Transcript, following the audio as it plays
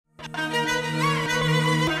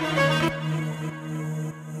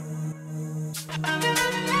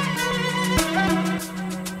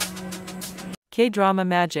K-drama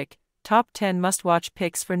magic, top 10 must-watch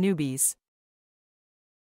picks for newbies.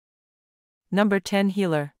 Number 10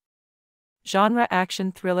 Healer. Genre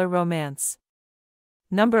action thriller romance.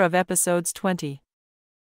 Number of episodes 20.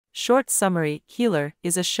 Short summary, Healer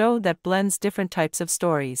is a show that blends different types of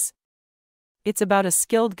stories. It's about a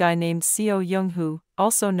skilled guy named Seo Young-hoo,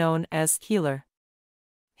 also known as Healer.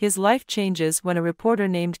 His life changes when a reporter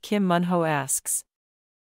named Kim Mun-ho asks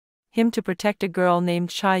him to protect a girl named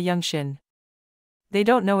Cha Young-shin. They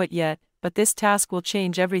don't know it yet, but this task will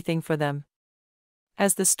change everything for them.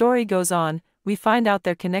 As the story goes on, we find out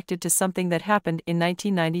they're connected to something that happened in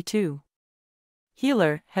 1992.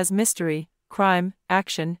 Healer has mystery, crime,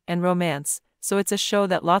 action, and romance, so it's a show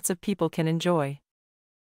that lots of people can enjoy.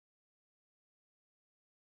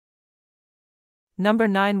 Number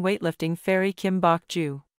 9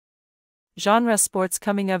 weightliftingfairykimbokjoo. Genre sports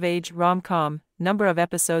coming-of-age rom-com, number of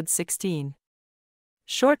episodes 16.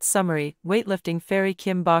 Short summary,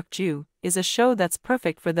 weightliftingfairykimbokjoo is a show that's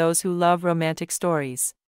perfect for those who love romantic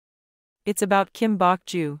stories. It's about Kim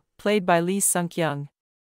Bok-joo, played by Lee Sung-kyung,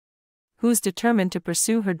 who's determined to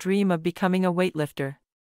pursue her dream of becoming a weightlifter.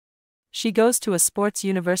 She goes to a sports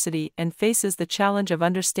university and faces the challenge of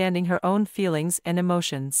understanding her own feelings and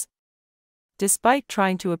emotions. Despite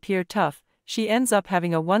trying to appear tough, she ends up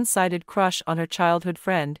having a one-sided crush on her childhood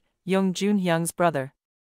friend, Young Jun-hyung's brother,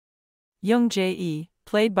 Young Jae,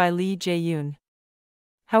 played by Lee Jae-yoon.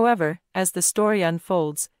 However, as the story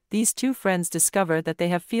unfolds, these two friends discover that they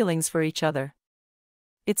have feelings for each other.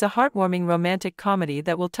 It's a heartwarming romantic comedy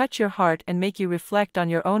that will touch your heart and make you reflect on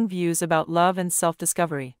your own views about love and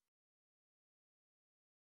self-discovery.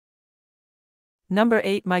 Number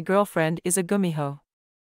 8 mygirlfriendisagumiho.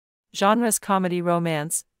 Genres comedy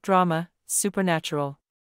romance, drama, supernatural.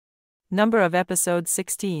 Number of episodes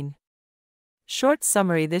 16. Short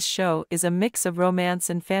summary, this show is a mix of romance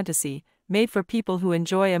and fantasy, made for people who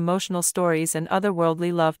enjoy emotional stories and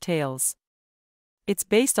otherworldly love tales. It's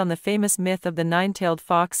based on the famous myth of the nine-tailed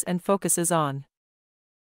fox and focuses on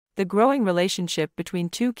the growing relationship between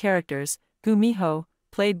two characters, Gumiho,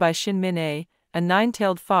 played by Shin Min-ae, a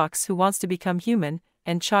nine-tailed fox who wants to become human,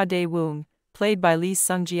 and Cha Dae-woong, played by Lee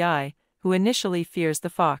Sung-ji, who initially fears the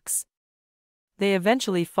fox. They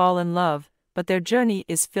eventually fall in love, but their journey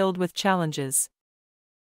is filled with challenges,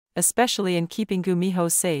 especially in keeping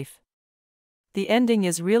Gumiho safe. The ending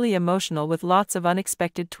is really emotional with lots of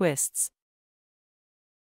unexpected twists.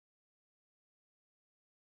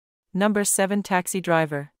 Number 7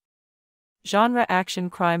 taxidriver. Genre action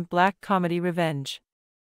crime black comedy revenge.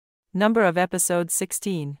 Number of episodes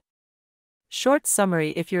 16. Short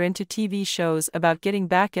summary, if you're into TV shows about getting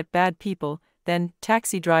back at bad people, then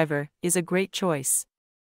Taxidriver is a great choice.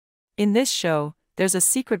 In this show, there's a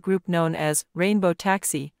secret group known as Rainbow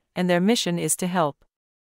Taxi, and their mission is to help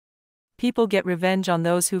people get revenge on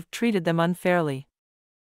those who've treated them unfairly.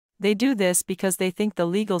 They do this because they think the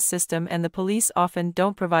legal system and the police often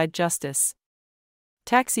don't provide justice.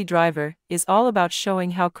 Taxidriver is all about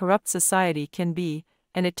showing how corrupt society can be,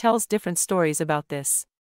 and it tells different stories about this.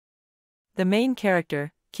 The main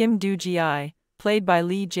character, Kim Do-ji, played by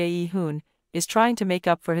Lee Jae-hoon, is trying to make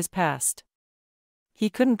up for his past. He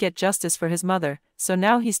couldn't get justice for his mother, so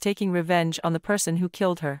now he's taking revenge on the person who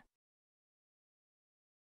killed her.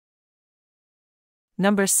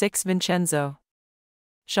 Number 6 Vincenzo.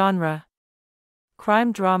 Genre: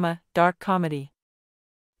 crime drama, dark comedy.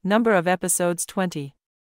 Number of episodes 20.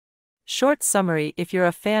 Short summary, if you're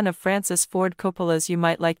a fan of Francis Ford Coppola's, you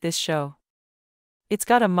might like this show. It's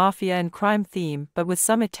got a mafia and crime theme but with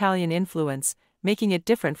some Italian influence, making it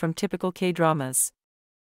different from typical K-dramas.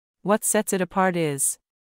 What sets it apart is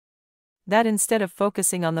that instead of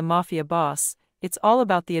focusing on the mafia boss, it's all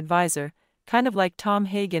about the advisor, kind of like Tom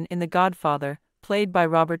Hagen in The Godfather, played by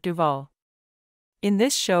Robert Duvall. In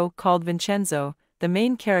this show, called Vincenzo, the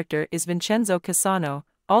main character is Vincenzo Cassano,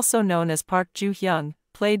 also known as Park Joo-hyung,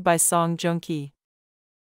 played by Song Joong-ki.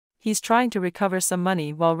 He's trying to recover some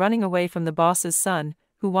money while running away from the boss's son,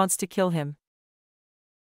 who wants to kill him.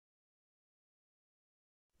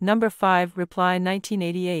 Number 5 Reply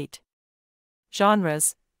 1988.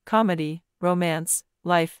 Genres: comedy, romance,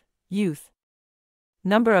 life, youth.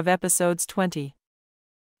 Number of episodes 20.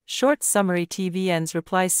 Short summary, TVN's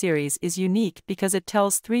Reply series is unique because it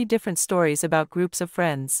tells 3 different stories about groups of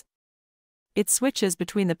friends. It switches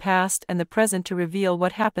between the past and the present to reveal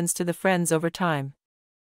what happens to the friends over time.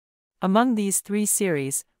 Among these 3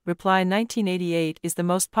 series, Reply 1988 is the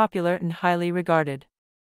most popular and highly regarded.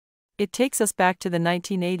 It takes us back to the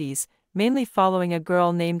 1980s, mainly following a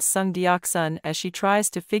girl named Sung Deok-sun as she tries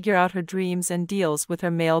to figure out her dreams and deals with her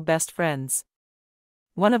male best friends.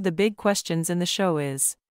 One of the big questions in the show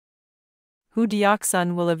is, who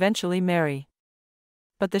Deok-sun will eventually marry.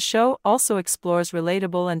 But the show also explores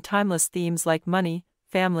relatable and timeless themes like money,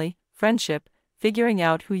 family, friendship, figuring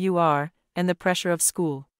out who you are, and the pressure of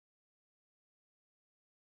school.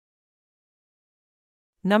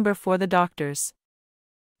 Number 4. The Doctors.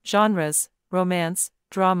 Genres: romance,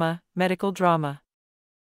 drama, medical drama.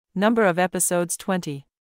 Number of episodes: 20.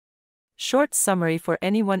 Short summary: for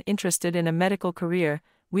anyone interested in a medical career,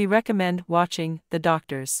 we recommend watching The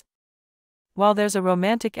Doctors. While there's a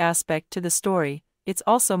romantic aspect to the story, it's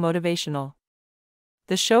also motivational.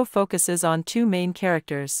 The show focuses on two main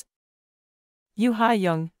characters: Yoo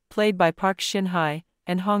Ha-young, played by Park Shin-hye,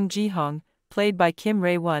 and Hong Ji-hong, played by Kim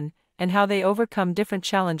Rae-won, and how they overcome different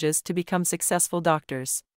challenges to become successful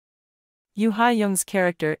doctors. Yoo Ha-young's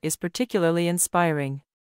character is particularly inspiring.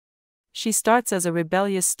 She starts as a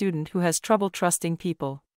rebellious student who has trouble trusting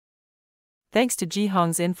people. Thanks to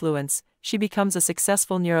Ji-hong's influence, she becomes a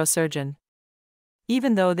successful neurosurgeon.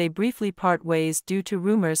 Even though they briefly part ways due to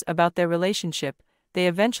rumors about their relationship, they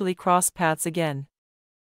eventually cross paths again.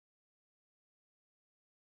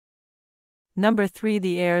 Number 3.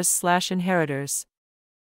 The Heirs/Inheritors.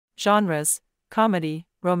 Genres: comedy,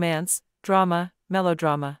 romance, drama,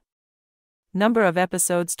 melodrama. Number of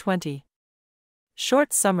episodes: 20.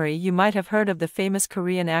 Short summary: you might have heard of the famous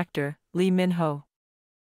Korean actor, Lee Min-ho.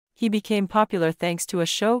 He became popular thanks to a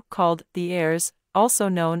show called The Heirs, also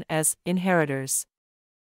known as Inheritors.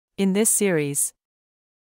 In this series,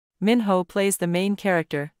 Min-ho plays the main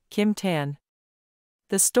character, Kim Tan.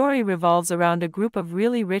 The story revolves around a group of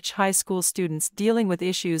really rich high school students dealing with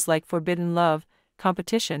issues like forbidden love,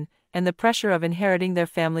 competition, and the pressure of inheriting their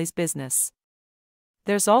family's business.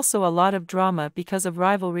 There's also a lot of drama because of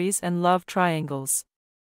rivalries and love triangles,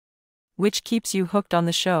 which keeps you hooked on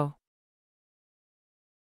the show.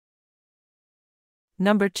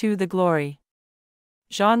 Number 2. The Glory.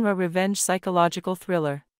 Genre: revenge psychological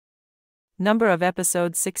thriller. Number of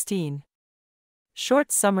episodes: 16.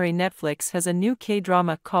 Short summary: Netflix has a new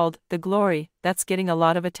K-drama called The Glory that's getting a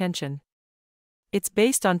lot of attention. It's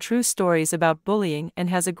based on true stories about bullying and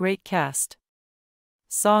has a great cast.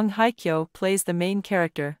 Song Hye-kyo plays the main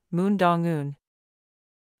character, Moon Dong-eun,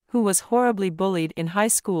 who was horribly bullied in high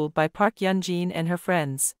school by Park Yeon-jin and her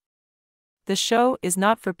friends. The show is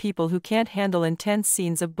not for people who can't handle intense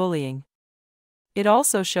scenes of bullying. It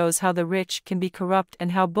also shows how the rich can be corrupt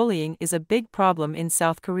and how bullying is a big problem in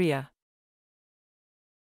South Korea.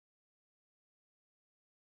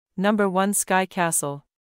 Number 1. Skycastle.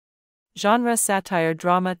 Genre: satire,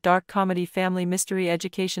 drama, dark comedy, family, mystery,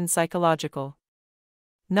 education, psychological.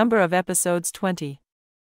 Number of episodes: 20.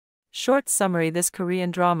 Short summary: this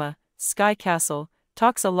Korean drama, Skycastle,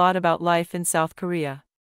 talks a lot about life in South Korea.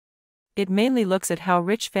 It mainly looks at how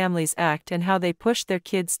rich families act and how they push their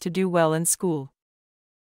kids to do well in school.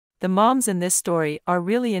 The moms in this story are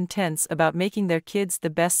really intense about making their kids the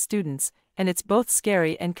best students, and it's both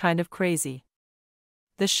scary and kind of crazy.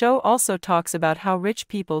 The show also talks about how rich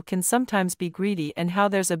people can sometimes be greedy and how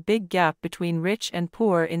there's a big gap between rich and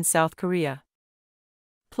poor in South Korea.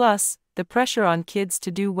 Plus, the pressure on kids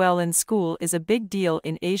to do well in school is a big deal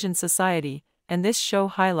in Asian society, and this show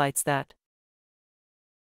highlights that.